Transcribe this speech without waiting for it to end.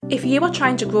If you are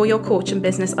trying to grow your coaching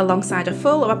business alongside a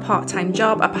full or a part-time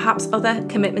job, or perhaps other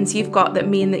commitments you've got that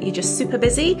mean that you're just super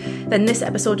busy, then this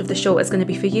episode of the show is going to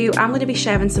be for you. I'm going to be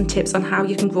sharing some tips on how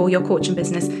you can grow your coaching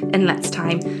business in less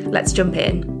time. Let's jump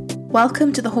in.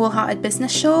 Welcome to the Wholehearted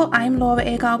Business Show. I'm Laura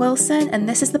Agar Wilson, and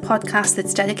this is the podcast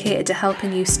that's dedicated to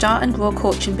helping you start and grow a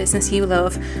coaching business you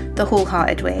love the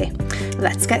wholehearted way.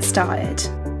 Let's get started.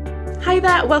 Hi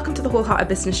there, welcome to the Wholehearted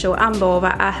Business Show. I'm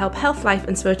Laura. I help health, life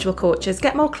and spiritual coaches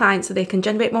get more clients so they can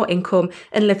generate more income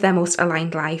and live their most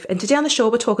aligned life. And today on the show,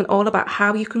 we're talking all about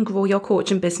how you can grow your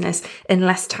coaching business in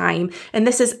less time. And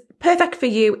this is perfect for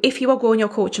you if you are growing your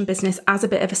coaching business as a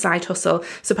bit of a side hustle.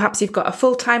 So perhaps you've got a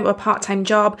full-time or a part-time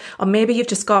job, or maybe you've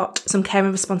just got some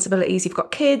caring responsibilities. You've got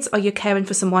kids or you're caring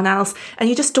for someone else and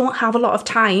you just don't have a lot of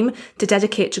time to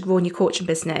dedicate to growing your coaching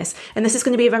business. And this is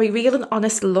going to be a very real and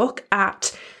honest look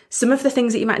at some of the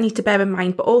things that you might need to bear in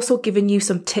mind, but also giving you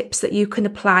some tips that you can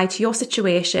apply to your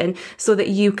situation so that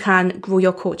you can grow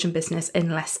your coaching business in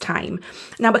less time.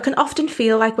 Now, it can often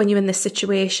feel like when you're in this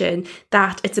situation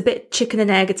that it's a bit chicken and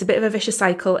egg, it's a bit of a vicious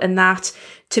cycle, and that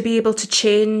to be able to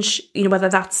change, whether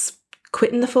that's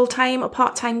quitting the full-time or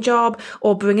part-time job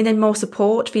or bringing in more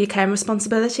support for your care and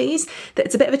responsibilities, that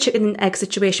it's a bit of a chicken and egg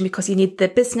situation because you need the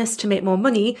business to make more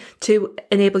money to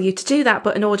enable you to do that.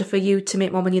 But in order for you to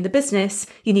make more money in the business,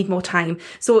 you need more time.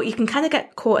 So you can kind of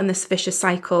get caught in this vicious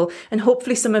cycle, and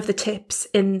hopefully some of the tips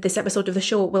in this episode of the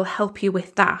show will help you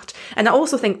with that. And I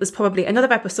also think there's probably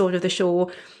another episode of the show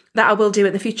that I will do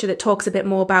in the future that talks a bit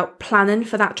more about planning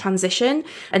for that transition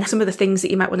and some of the things that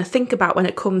you might want to think about when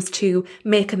it comes to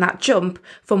making that jump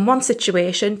from one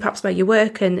situation, perhaps where you're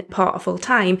working part or full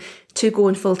time, to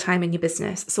going full time in your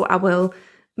business. So I will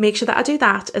make sure that I do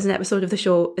that as an episode of the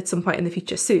show at some point in the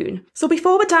future soon. So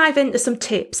before we dive into some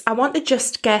tips, I want to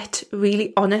just get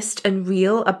really honest and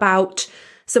real about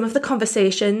some of the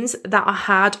conversations that I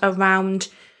had around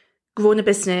growing a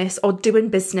business or doing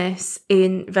business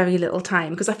in very little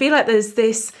time. Because I feel like there's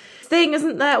this thing,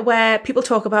 isn't there, where people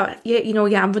talk about,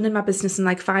 I'm running my business in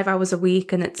like 5 hours a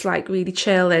week and it's like really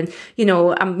chill, and,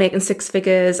 I'm making six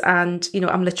figures and,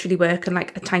 I'm literally working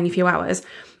like a tiny few hours.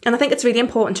 And I think it's really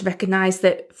important to recognise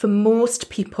that for most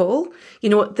people,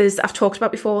 I've talked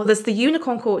about before, there's the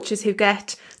unicorn coaches who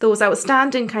get those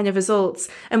outstanding kind of results,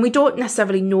 and we don't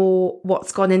necessarily know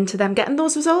what's gone into them getting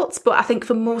those results. But I think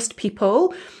for most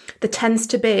people, there tends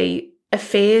to be a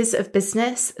phase of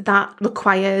business that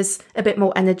requires a bit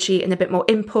more energy and a bit more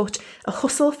input, a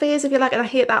hustle phase, if you like, and I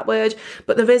hate that word,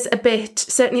 but there is a bit,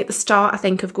 certainly at the start, I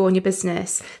think, of growing your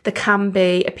business, there can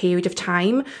be a period of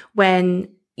time when,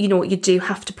 you do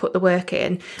have to put the work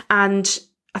in. And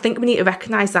I think we need to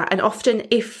recognise that. And often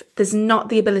if there's not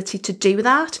the ability to do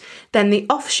that, then the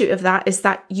offshoot of that is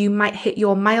that you might hit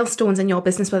your milestones in your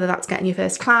business, whether that's getting your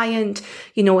first client,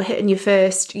 hitting your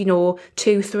first, 2,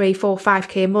 3, 4,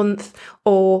 5K a month,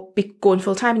 or be going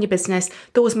full time in your business.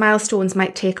 Those milestones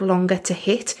might take longer to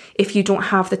hit if you don't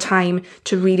have the time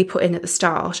to really put in at the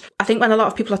start. I think when a lot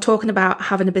of people are talking about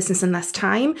having a business in less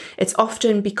time, it's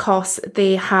often because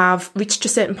they have reached a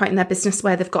certain point in their business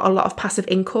where they've got a lot of passive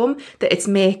income that it's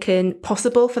making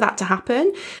possible for that to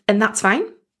happen. And that's fine.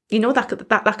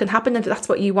 That can happen. And if that's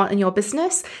what you want in your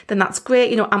business, then that's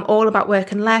great. I'm all about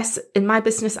working less. In my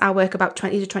business, I work about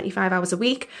 20 to 25 hours a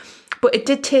week. But it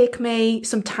did take me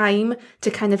some time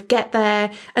to kind of get there.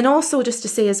 And also just to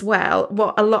say as well,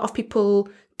 what a lot of people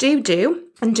do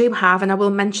and do have, and I will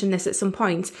mention this at some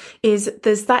point, is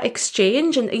there's that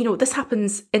exchange. And, this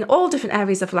happens in all different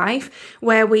areas of life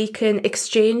where we can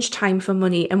exchange time for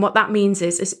money. And what that means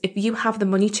is if you have the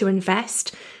money to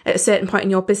invest at a certain point in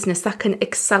your business, that can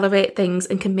accelerate things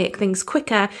and can make things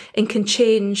quicker and can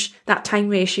change that time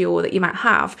ratio that you might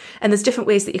have. And there's different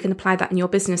ways that you can apply that in your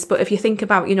business. But if you think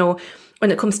about,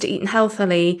 when it comes to eating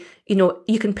healthily,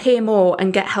 you can pay more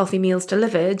and get healthy meals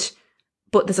delivered,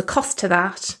 but there's a cost to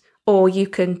that. Or you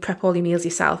can prep all your meals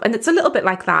yourself. And it's a little bit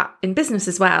like that in business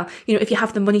as well. If you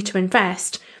have the money to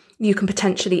invest, you can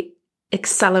potentially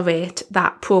accelerate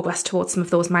that progress towards some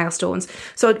of those milestones.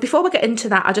 So before we get into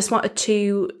that, I just wanted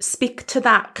to speak to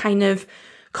that kind of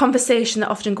conversation that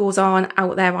often goes on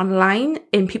out there online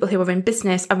in people who are in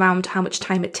business around how much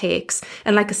time it takes.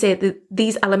 And like I say,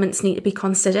 these elements need to be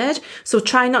considered. So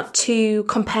try not to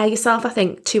compare yourself, I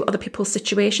think, to other people's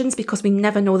situations, because we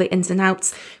never know the ins and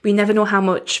outs. We never know how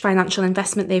much financial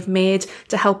investment they've made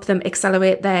to help them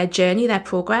accelerate their journey, their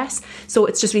progress. So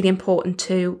it's just really important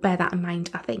to bear that in mind,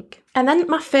 I think. And then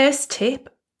my first tip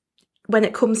when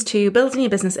it comes to building your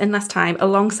business in less time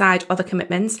alongside other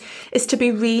commitments is to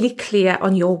be really clear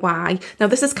on your why. Now,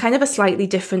 this is kind of a slightly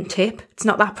different tip. It's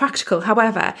not that practical.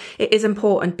 However, it is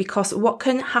important because what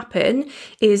can happen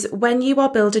is when you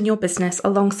are building your business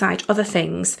alongside other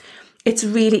things, it's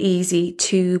really easy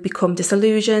to become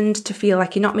disillusioned, to feel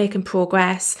like you're not making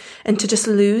progress, and to just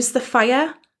lose the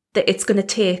fire that it's going to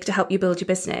take to help you build your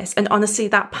business. And honestly,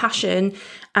 that passion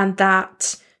and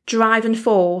that driving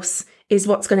force is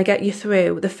what's going to get you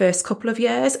through the first couple of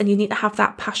years, and you need to have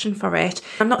that passion for it.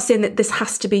 I'm not saying that this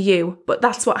has to be you, but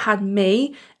that's what had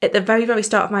me at the very, very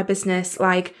start of my business,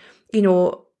 like,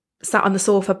 sat on the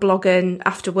sofa blogging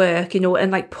after work,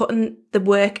 and like putting the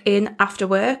work in after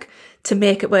work to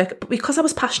make it work. But because I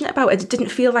was passionate about it, it didn't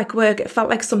feel like work. It felt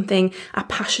like something I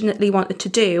passionately wanted to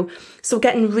do. So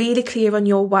getting really clear on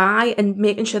your why and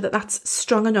making sure that that's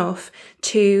strong enough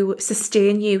to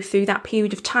sustain you through that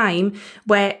period of time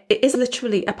where it is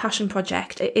literally a passion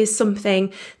project. It is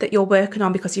something that you're working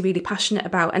on because you're really passionate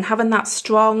about, and having that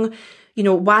strong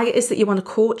why it is that you want to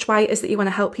coach, why it is that you want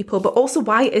to help people, but also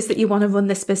why it is that you want to run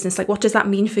this business. Like, what does that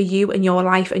mean for you and your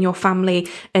life and your family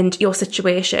and your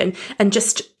situation? And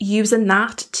just using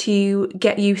that to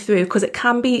get you through, because it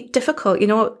can be difficult,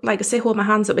 like I say, hold my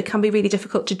hands up, it can be really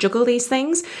difficult to juggle these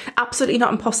things. Absolutely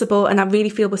not impossible. And I really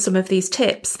feel with some of these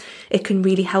tips, it can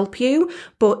really help you,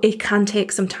 but it can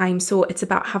take some time. So it's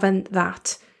about having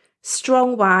that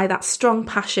strong why, that strong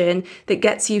passion that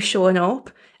gets you showing up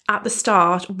at the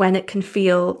start when it can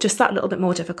feel just that little bit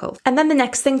more difficult. And then the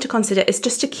next thing to consider is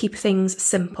just to keep things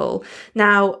simple.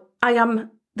 Now, I am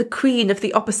the queen of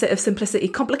the opposite of simplicity,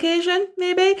 complication,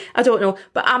 maybe, I don't know,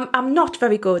 but I'm not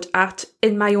very good at,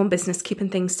 in my own business, keeping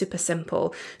things super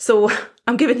simple. So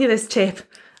I'm giving you this tip,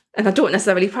 and I don't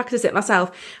necessarily practice it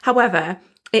myself. However,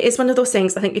 it is one of those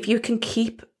things, I think if you can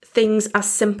keep things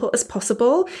as simple as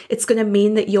possible, it's going to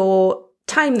mean that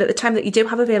the time that you do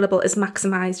have available is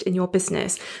maximized in your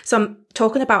business. So I'm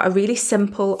talking about a really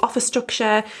simple offer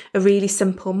structure, a really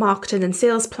simple marketing and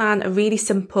sales plan, a really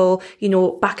simple,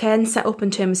 back end setup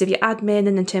in terms of your admin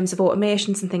and in terms of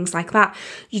automations and things like that.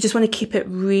 You just want to keep it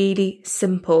really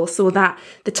simple so that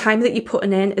the time that you're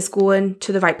putting in is going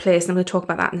to the right place. And I'm going to talk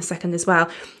about that in a second as well.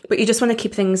 But you just want to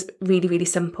keep things really, really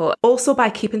simple. Also, by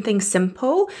keeping things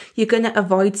simple, you're going to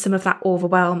avoid some of that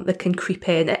overwhelm that can creep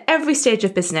in at every stage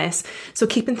of business. So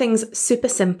keeping things super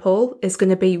simple is going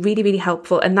to be really, really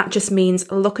helpful. And that just means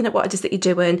looking at what it is that you're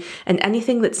doing and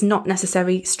anything that's not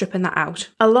necessary, stripping that out.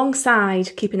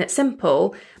 Alongside keeping it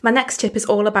simple, my next tip is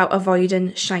all about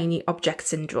avoiding shiny object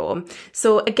syndrome.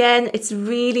 So again, it's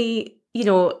really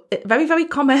very, very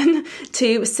common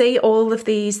to see all of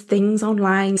these things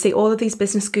online, see all of these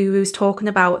business gurus talking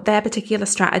about their particular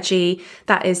strategy.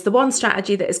 That is the one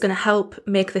strategy that is going to help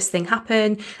make this thing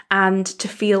happen, and to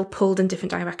feel pulled in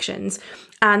different directions.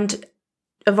 And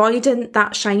avoiding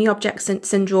that shiny object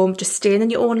syndrome, just staying in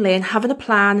your own lane, having a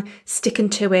plan, sticking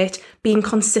to it, being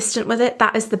consistent with it,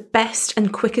 that is the best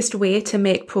and quickest way to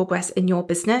make progress in your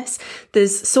business.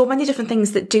 There's so many different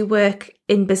things that do work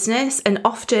in business, and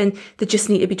often they just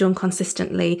need to be done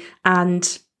consistently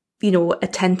and,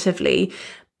 attentively.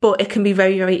 But it can be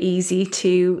very, very easy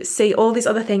to see all these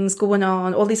other things going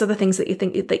on, all these other things that you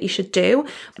think that you should do,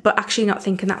 but actually not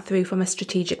thinking that through from a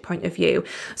strategic point of view.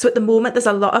 So at the moment, there's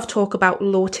a lot of talk about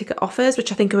low ticket offers,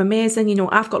 which I think are amazing.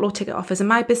 I've got low ticket offers in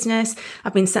my business.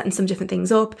 I've been setting some different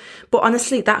things up, but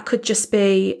honestly, that could just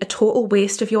be a total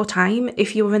waste of your time.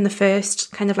 If you were in the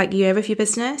first kind of like year of your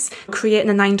business,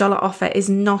 creating a $9 offer is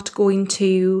not going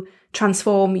to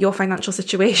transform your financial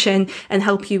situation and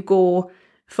help you go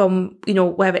from,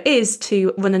 where it is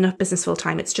to running a business full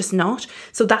time. It's just not.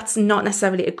 So that's not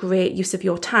necessarily a great use of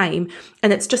your time.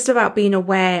 And it's just about being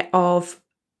aware of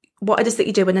what it is that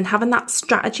you're doing and having that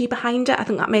strategy behind it. I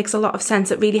think that makes a lot of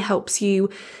sense. It really helps you,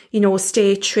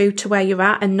 stay true to where you're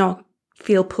at and not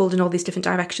feel pulled in all these different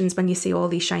directions when you see all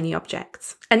these shiny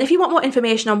objects. And if you want more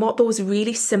information on what those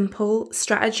really simple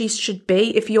strategies should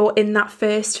be, if you're in that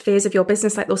first phase of your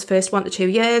business, like those first 1 to 2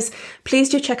 years, please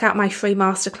do check out my free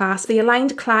masterclass, the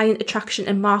Aligned Client Attraction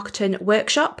and Marketing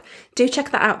Workshop. Do check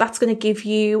that out. That's going to give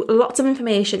you lots of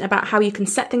information about how you can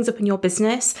set things up in your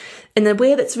business in a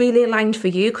way that's really aligned for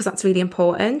you, because that's really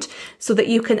important, so that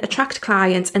you can attract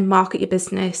clients and market your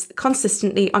business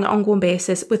consistently on an ongoing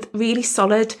basis with really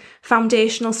solid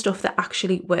foundational stuff that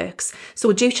actually works.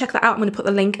 So do check that out. I'm going to put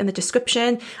the link in the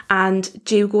description, and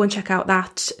do go and check out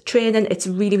that training. It's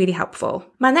really, really helpful.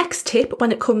 My next tip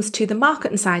when it comes to the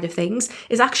marketing side of things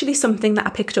is actually something that I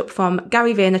picked up from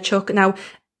Gary Vaynerchuk. Now,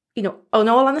 in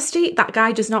all honesty, that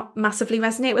guy does not massively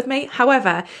resonate with me.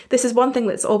 However, this is one thing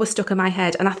that's always stuck in my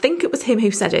head, and I think it was him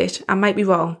who said it. I might be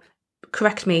wrong.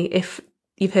 correct me if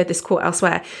you've heard this quote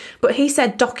elsewhere, but he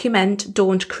said, document,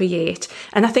 don't create.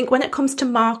 And I think when it comes to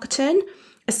marketing,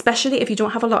 especially if you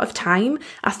don't have a lot of time,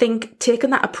 I think taking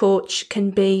that approach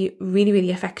can be really, really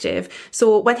effective.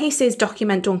 So when he says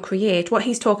document, don't create, what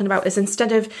he's talking about is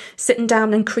instead of sitting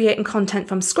down and creating content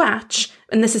from scratch,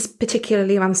 and this is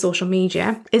particularly around social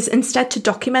media, is instead to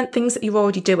document things that you're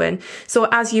already doing. So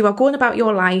as you are going about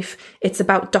your life, it's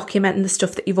about documenting the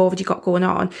stuff that you've already got going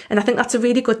on. And I think that's a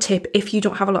really good tip if you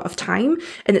don't have a lot of time.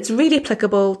 And it's really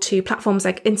applicable to platforms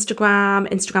like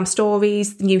Instagram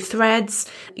stories, new threads,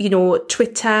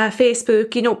 Twitter,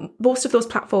 Facebook, most of those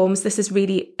platforms, this is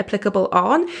really applicable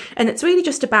on. And it's really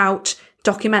just about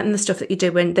documenting the stuff that you're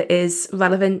doing that is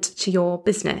relevant to your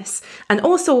business, and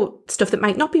also stuff that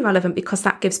might not be relevant, because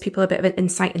that gives people a bit of an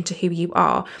insight into who you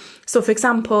are. So for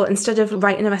example, instead of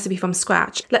writing a recipe from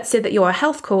scratch, let's say that you're a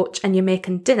health coach and you're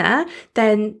making dinner,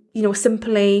 then,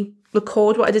 simply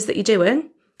record what it is that you're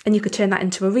doing. And you could turn that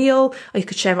into a reel, or you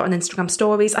could share it on Instagram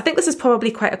stories. I think this is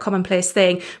probably quite a commonplace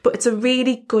thing, but it's a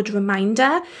really good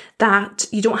reminder that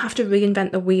you don't have to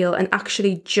reinvent the wheel, and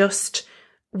actually just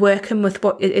working with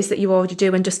what it is that you already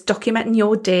do and just documenting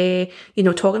your day,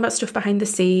 talking about stuff behind the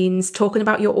scenes, talking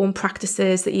about your own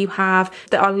practices that you have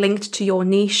that are linked to your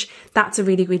niche. That's a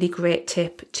really, really great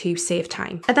tip to save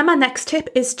time. And then my next tip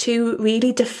is to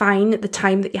really define the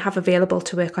time that you have available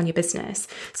to work on your business.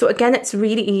 So again, it's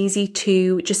really easy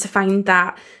to just find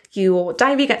that your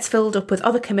diary gets filled up with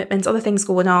other commitments, other things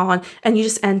going on, and you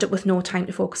just end up with no time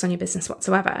to focus on your business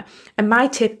whatsoever. And my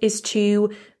tip is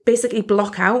to basically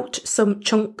block out some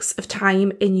chunks of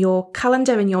time in your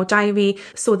calendar, in your diary,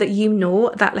 so that you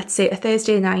know that, let's say, a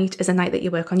Thursday night is a night that you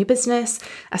work on your business,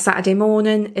 a Saturday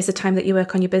morning is a time that you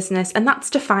work on your business, and that's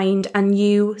defined and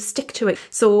you stick to it.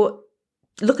 So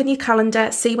look in your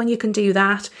calendar, see when you can do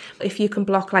that. If you can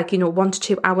block 1 to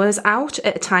 2 hours out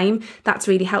at a time, that's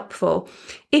really helpful.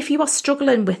 If you are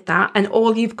struggling with that and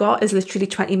all you've got is literally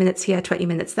 20 minutes here, 20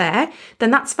 minutes there,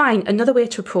 then that's fine. Another way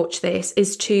to approach this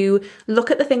is to look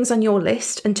at the things on your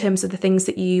list in terms of the things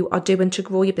that you are doing to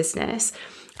grow your business.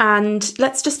 And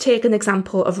let's just take an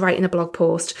example of writing a blog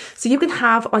post. So you can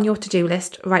have on your to-do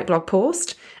list, write blog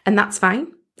post, and that's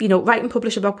fine. Write and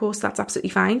publish a blog post, that's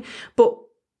absolutely fine. But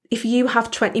if you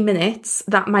have 20 minutes,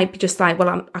 that might be just like,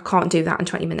 well, I can't do that in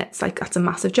 20 minutes. That's a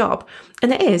massive job.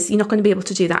 And it is, you're not going to be able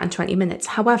to do that in 20 minutes.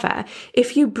 However,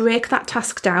 if you break that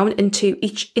task down into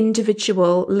each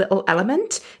individual little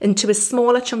element, into as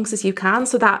smaller chunks as you can,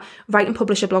 so that write and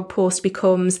publish a blog post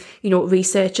becomes,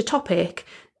 research a topic,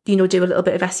 do a little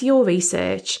bit of SEO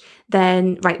research,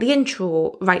 then write the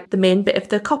intro, write the main bit of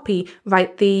the copy,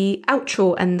 write the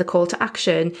outro and the call to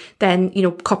action, then,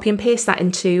 copy and paste that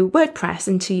into WordPress,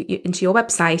 into your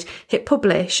website, hit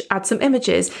publish, add some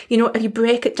images. If you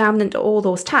break it down into all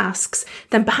those tasks,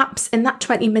 then perhaps in that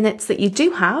 20 minutes that you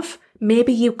do have,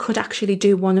 maybe you could actually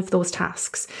do one of those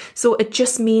tasks. So it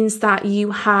just means that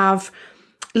you have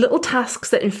little tasks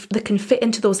that can fit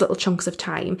into those little chunks of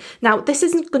time. Now, this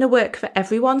isn't going to work for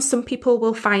everyone. Some people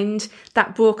will find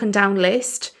that broken down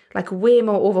list way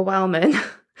more overwhelming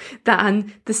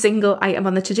than the single item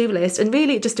on the to-do list. And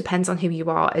really, it just depends on who you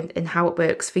are and how it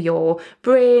works for your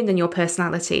brain and your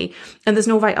personality. And there's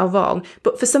no right or wrong.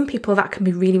 But for some people, that can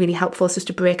be really, really helpful. It's just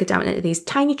to break it down into these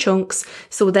tiny chunks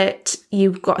so that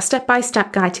you've got a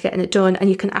step-by-step guide to getting it done, and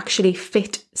you can actually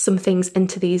fit some things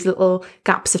into these little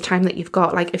gaps of time that you've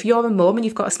got. If you're a mum and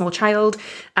you've got a small child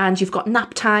and you've got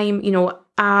nap time,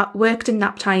 I worked in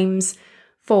nap times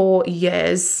for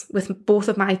years with both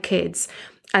of my kids.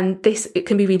 And it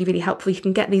can be really, really helpful. You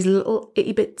can get these little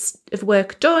itty bits of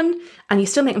work done and you're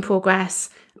still making progress,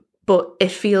 but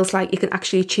it feels like you can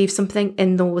actually achieve something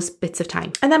in those bits of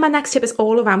time. And then my next tip is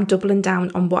all around doubling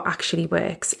down on what actually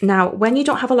works. Now, when you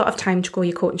don't have a lot of time to grow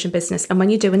your coaching business and when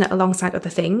you're doing it alongside other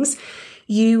things,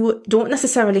 you don't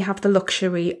necessarily have the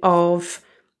luxury of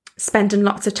spending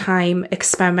lots of time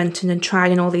experimenting and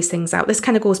trying all these things out. This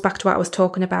kind of goes back to what I was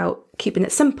talking about, keeping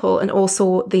it simple, and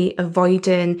also the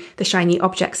avoiding the shiny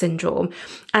object syndrome.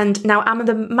 And now I'm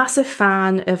a massive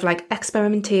fan of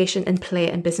experimentation and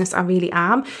play in business. I really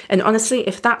am. And honestly,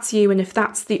 if that's you and if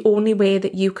that's the only way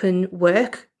that you can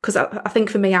work, because I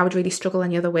think for me, I would really struggle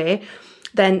any other way,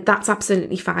 then that's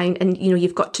absolutely fine. And,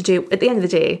 you've got to do, at the end of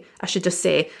the day, I should just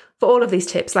say, for all of these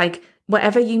tips,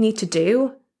 whatever you need to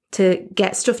do to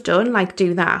get stuff done,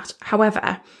 do that.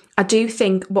 However, I do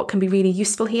think what can be really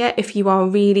useful here, if you are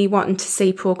really wanting to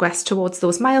see progress towards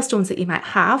those milestones that you might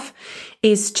have,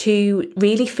 is to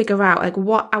really figure out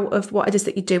what out of what it is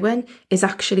that you're doing is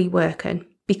actually working.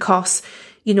 Because,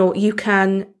 you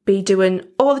can be doing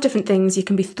all the different things, you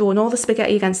can be throwing all the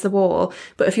spaghetti against the wall,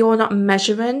 but if you're not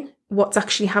measuring what's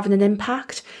actually having an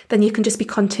impact, then you can just be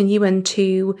continuing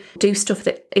to do stuff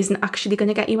that isn't actually going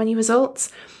to get you any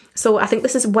results. So I think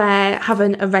this is where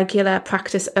having a regular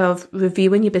practice of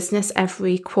reviewing your business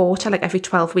every quarter, like every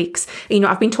 12 weeks.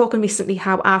 I've been talking recently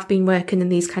how I've been working in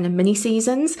these kind of mini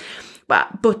seasons.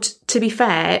 But to be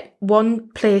fair, one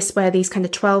place where these kind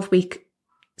of 12-week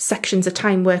sections of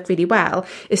time work really well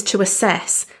is to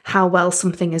assess how well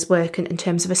something is working in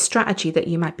terms of a strategy that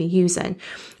you might be using.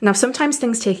 Now, sometimes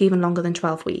things take even longer than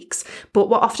 12 weeks, but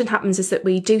what often happens is that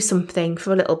we do something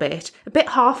for a little bit, a bit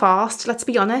half-arsed, let's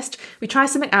be honest. We try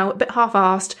something out, a bit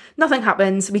half-arsed, nothing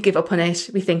happens, we give up on it,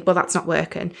 we think, well, that's not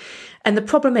working. And the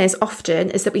problem is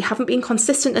often is that we haven't been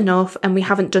consistent enough and we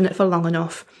haven't done it for long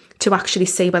enough to actually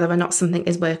see whether or not something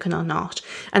is working or not.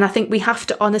 And I think we have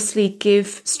to honestly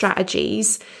give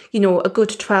strategies, a good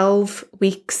 12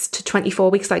 weeks to 24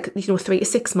 weeks, like, 3 to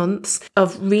 6 months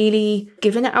of really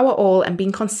giving it our all and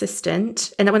being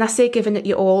consistent. And when I say giving it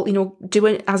your all,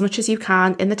 doing as much as you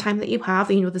can in the time that you have,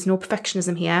 there's no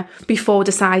perfectionism here, before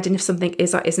deciding if something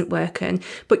is or isn't working.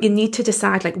 But you need to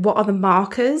decide, like, what are the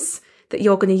markers that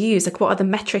you're going to use? Like, what are the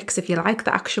metrics, if you like,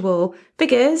 the actual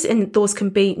figures? And those can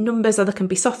be numbers, or there can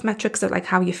be soft metrics of like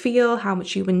how you feel, how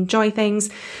much you enjoy things,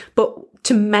 but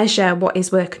to measure what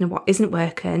is working and what isn't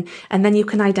working. And then you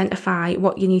can identify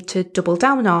what you need to double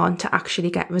down on to actually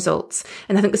get results.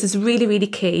 And I think this is really, really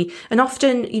key. And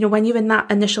often, when you're in that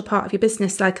initial part of your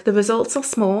business, like, the results are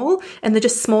small and they're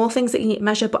just small things that you need to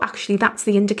measure, but actually that's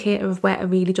the indicator of where to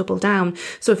really double down.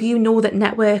 So if you know that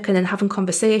networking and having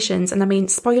conversations, and I mean,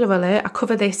 spoiler alert, I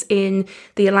cover this in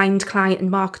the Aligned Client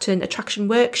and Marketing Attraction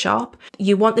Workshop,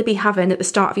 you want to be having at the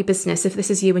start of your business, if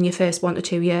this is you in your first 1 to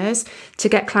 2 years, to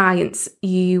get clients,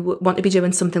 you want to be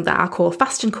doing something that I call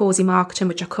fast and cozy marketing,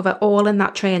 which I cover all in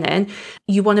that training.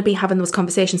 You want to be having those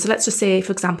conversations. So let's just say,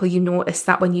 for example, you notice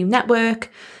that when you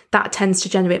network, that tends to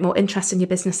generate more interest in your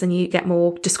business and you get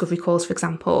more discovery calls, for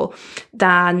example,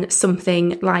 than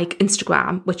something like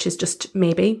Instagram, which is just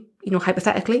maybe,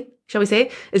 hypothetically, shall we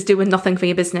say, is doing nothing for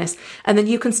your business. And then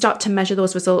you can start to measure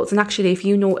those results. And actually, if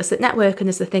you notice that networking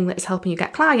is the thing that is helping you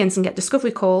get clients and get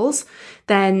discovery calls,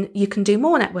 then you can do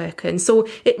more networking. So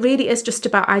it really is just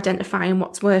about identifying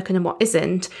what's working and what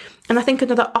isn't. And I think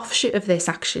another offshoot of this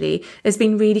actually is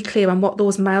being really clear on what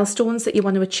those milestones that you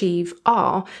want to achieve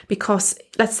are, because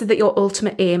let's say that your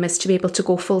ultimate aim is to be able to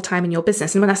go full-time in your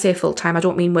business. And when I say full-time, I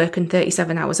don't mean working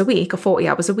 37 hours a week or 40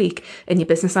 hours a week in your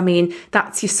business. I mean,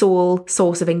 that's your sole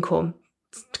source of income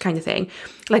kind of thing.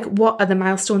 Like, what are the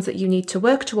milestones that you need to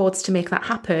work towards to make that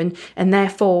happen? And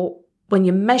therefore, when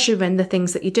you're measuring the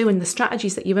things that you're doing, the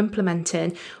strategies that you're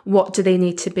implementing, what do they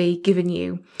need to be giving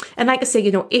you? And like I say,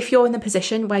 if you're in the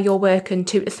position where you're working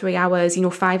 2 to 3 hours,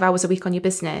 5 hours a week on your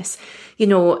business,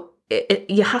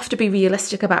 you have to be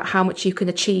realistic about how much you can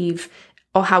achieve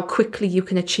or how quickly you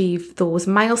can achieve those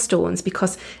milestones.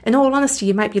 Because in all honesty,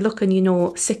 you might be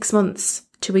looking, 6 months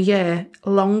to a year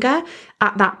longer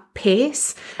at that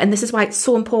pace. And this is why it's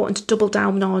so important to double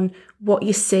down on what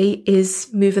you see is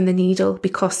moving the needle,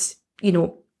 because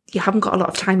you haven't got a lot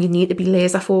of time. You need to be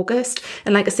laser focused.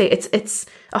 And like I say, it's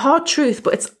a hard truth,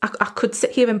 but I could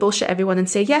sit here and bullshit everyone and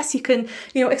say, yes, you can,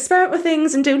 experiment with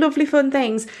things and do lovely fun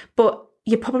things, but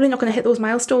you're probably not going to hit those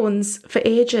milestones for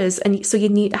ages. And so you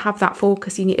need to have that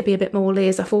focus. You need to be a bit more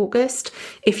laser focused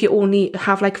if you only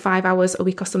have like 5 hours a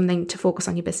week or something to focus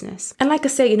on your business. And like I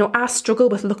say, I struggle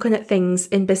with looking at things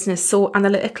in business so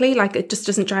analytically, like it just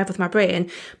doesn't drive with my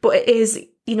brain, but it is,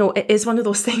 it is one of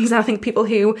those things. And I think people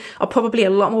who are probably a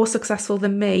lot more successful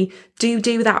than me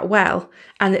do that well.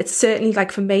 And it's certainly,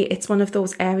 like, for me, it's one of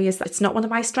those areas that it's not one of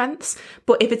my strengths,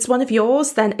 but if it's one of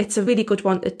yours, then it's a really good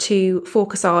one to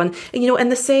focus on. And,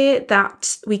 and they say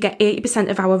that we get 80%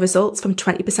 of our results from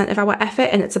 20% of our effort.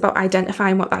 And it's about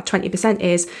identifying what that 20%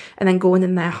 is and then going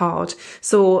in there hard.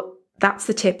 So that's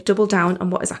the tip, double down on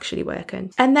what is actually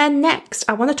working. And then next,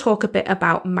 I want to talk a bit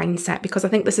about mindset, because I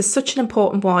think this is such an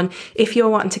important one if you're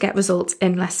wanting to get results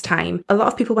in less time. A lot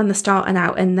of people, when they're starting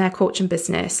out in their coaching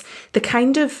business, they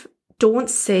kind of don't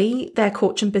see their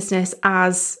coaching business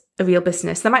as a real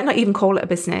business. They might not even call it a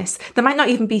business. They might not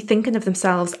even be thinking of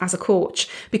themselves as a coach,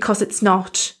 because it's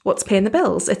not what's paying the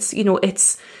bills. It's,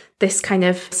 it's this kind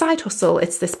of side hustle.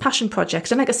 It's this passion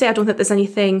project. And like I say, I don't think there's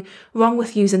anything wrong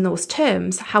with using those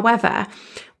terms. However,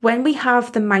 when we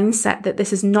have the mindset that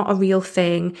this is not a real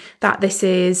thing, that this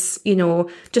is,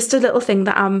 just a little thing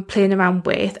that I'm playing around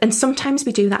with, and sometimes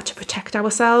we do that to protect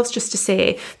ourselves, just to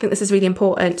say, I think this is really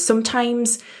important.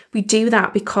 Sometimes we do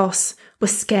that because we're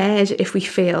scared if we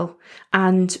fail,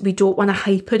 and we don't want to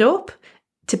hype it up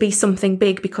to be something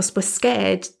big because we're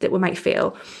scared that we might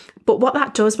fail. But what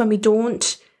that does when we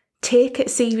don't take it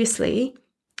seriously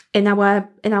in our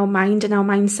mind, in our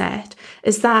mindset,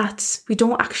 is that we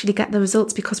don't actually get the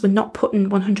results because we're not putting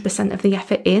 100% of the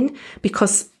effort in,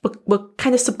 because we're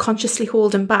kind of subconsciously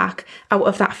holding back out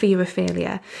of that fear of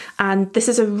failure. And this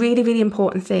is a really, really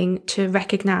important thing to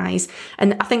recognize.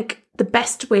 And I think the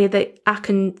best way that I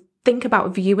can think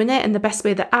about viewing it, and the best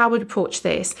way that I would approach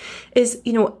this, is,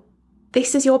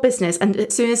 this is your business, and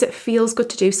as soon as it feels good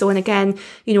to do so, and again,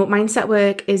 mindset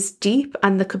work is deep,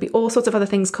 and there could be all sorts of other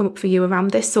things come up for you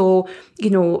around this. So,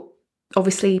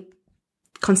 obviously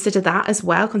consider that as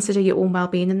well. Consider your own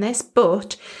well-being in this.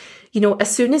 But,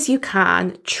 as soon as you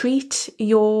can, treat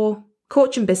your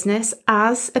coaching business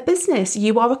as a business.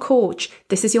 You are a coach.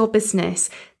 This is your business.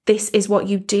 This is what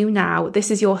you do now. This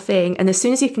is your thing. And as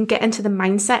soon as you can get into the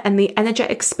mindset and the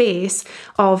energetic space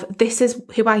of, this is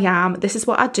who I am, this is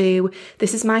what I do,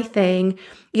 this is my thing.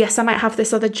 Yes, I might have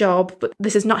this other job, but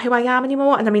this is not who I am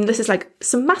anymore. And I mean, this is like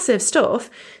some massive stuff.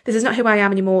 This is not who I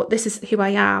am anymore. This is who I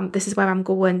am. This is where I'm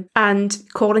going. And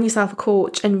calling yourself a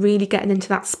coach and really getting into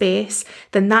that space,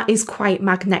 then that is quite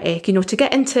magnetic. To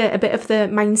get into a bit of the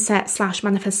mindset /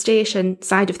 manifestation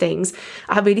side of things,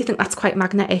 I really think that's quite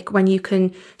magnetic when you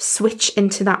can switch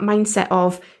into that mindset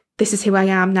of, this is who I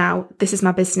am now. This is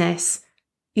my business.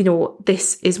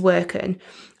 This is working.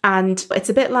 And it's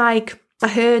a bit like, I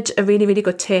heard a really, really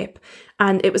good tip,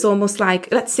 and it was almost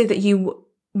like, let's say that you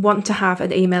want to have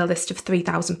an email list of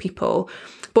 3,000 people,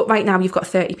 but right now you've got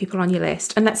 30 people on your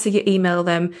list. And let's say you email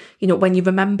them, when you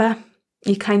remember,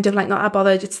 you kind of like, not that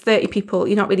bothered, it's 30 people,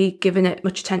 you're not really giving it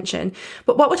much attention.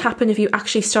 But what would happen if you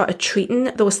actually started treating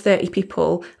those 30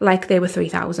 people like they were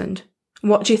 3,000?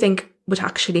 What do you think would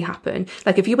actually happen?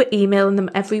 Like, if you were emailing them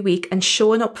every week and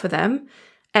showing up for them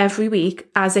every week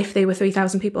as if they were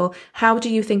 3,000 people, how do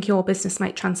you think your business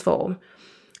might transform?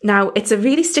 Now, it's a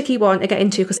really sticky one to get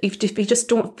into, because if you just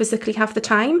don't physically have the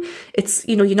time, it's,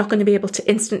 you're not going to be able to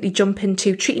instantly jump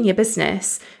into treating your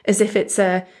business as if it's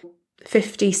a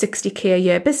 50, 60K a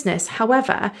year business.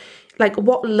 However, like,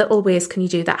 what little ways can you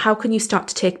do that? How can you start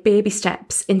to take baby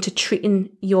steps into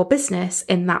treating your business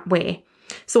in that way?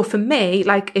 So for me,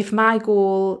 like, if my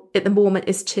goal at the moment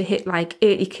is to hit like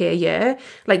 80K a year,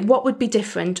 like, what would be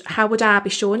different? How would I be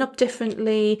showing up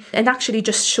differently and actually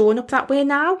just showing up that way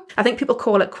now? I think people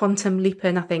call it quantum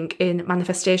leaping, I think, in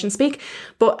manifestation speak.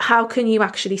 But how can you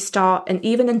actually start, and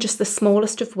even in just the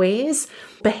smallest of ways,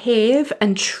 behave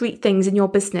and treat things in your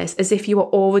business as if you are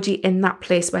already in that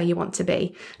place where you want to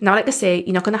be? Now, like I say,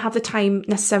 you're not going to have the time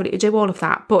necessarily to do all of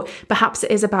that, but perhaps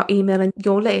it is about emailing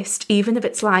your list, even if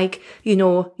it's like,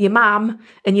 your mum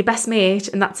and your best mate,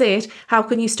 and that's it. How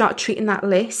can you start treating that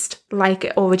list like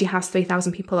it already has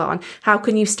 3,000 people on? How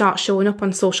can you start showing up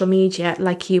on social media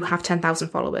like you have 10,000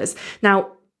 followers?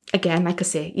 Now, again, like I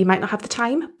say, you might not have the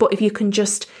time, but if you can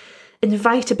just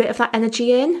invite a bit of that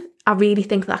energy in, I really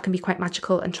think that can be quite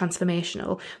magical and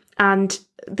transformational. And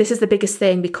this is the biggest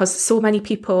thing, because so many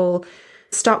people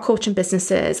start coaching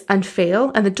businesses and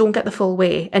fail, and they don't get the full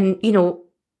way. And,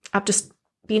 I've just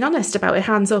being honest about it,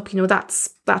 hands up,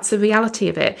 that's the reality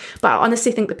of it. But I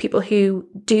honestly think that people who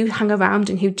do hang around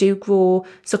and who do grow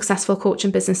successful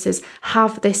coaching businesses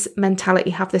have this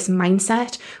mentality, have this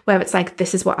mindset where it's like,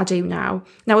 this is what I do now.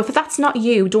 Now, if that's not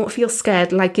you, don't feel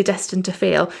scared like you're destined to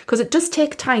fail, because it does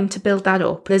take time to build that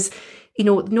up. There's,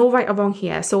 no right or wrong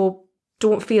here. So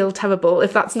don't feel terrible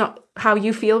if that's not how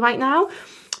you feel right now.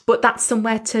 But that's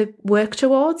somewhere to work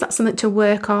towards, that's something to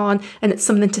work on, and it's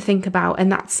something to think about. And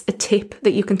that's a tip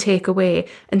that you can take away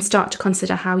and start to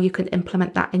consider how you can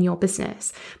implement that in your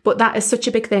business. But that is such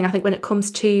a big thing, I think, when it comes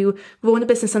to growing a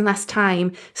business in less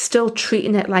time, still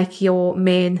treating it like your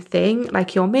main thing,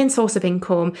 like your main source of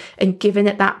income, and giving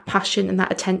it that passion and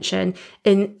that attention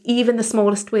in even the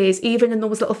smallest ways, even in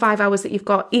those little 5 hours that you've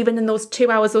got, even in those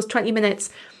 2 hours, those 20 minutes,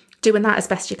 doing that as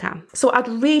best you can. So I'd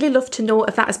really love to know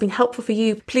if that has been helpful for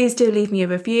you. Please do leave me a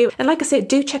review. And like I said,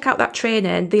 do check out that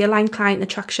training. The Aligned Client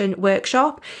Attraction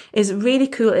workshop is really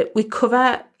cool. We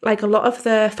cover like a lot of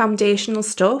the foundational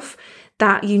stuff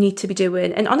that you need to be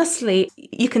doing. And honestly,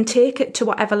 you can take it to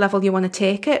whatever level you want to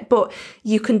take it, but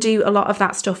you can do a lot of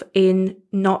that stuff in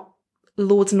not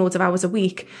loads and loads of hours a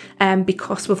week,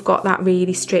 because we've got that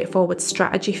really straightforward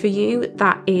strategy for you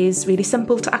that is really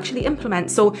simple to actually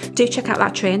implement. So do check out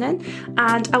that training,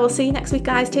 and I will see you next week,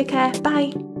 guys. Take care.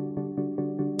 Bye.